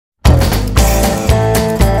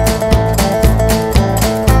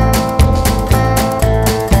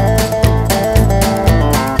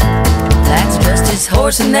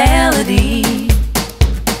horsenality.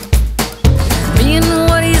 Being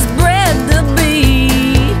what he's bred to be,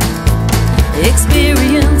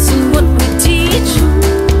 experience and what we teach.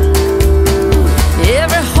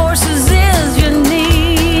 Every horse is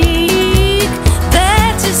unique,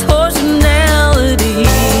 that's his horsenality.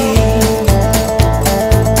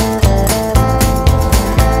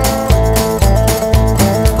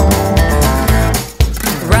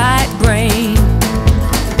 Right brain,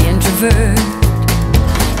 introvert,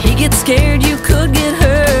 he gets scared you could get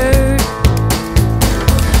hurt.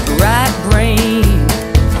 Right brain,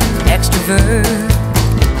 extrovert,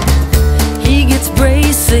 he gets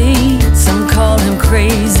bracy, some call him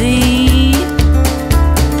crazy.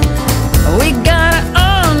 We gotta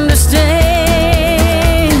understand,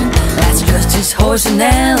 that's just his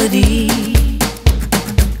horsenality.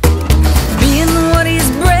 Being what he's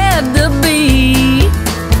bred to be,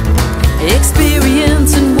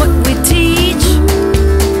 experience and what